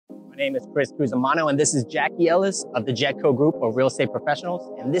name is Cusimano, and this is Jackie Ellis of the Jetco Group of Real Estate Professionals.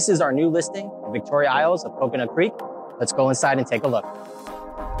 And this is our new listing in Victoria Isles of Coconut Creek. Let's go inside and take a look.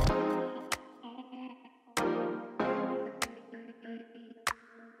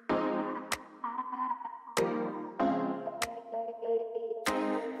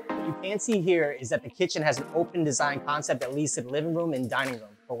 What you can see here is that the kitchen has an open design concept that leads to the living room and dining room.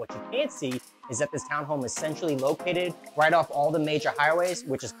 But what you can't see is that this townhome is centrally located right off all the major highways,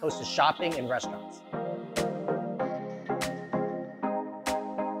 which is close to shopping and restaurants.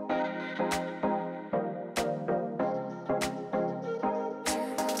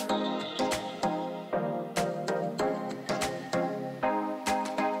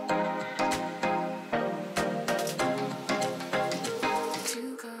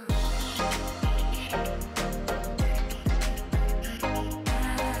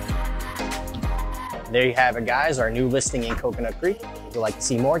 There you have it, guys, our new listing in Coconut Creek. If you'd like to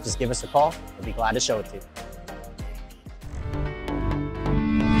see more, just give us a call. We'll be glad to show it to you.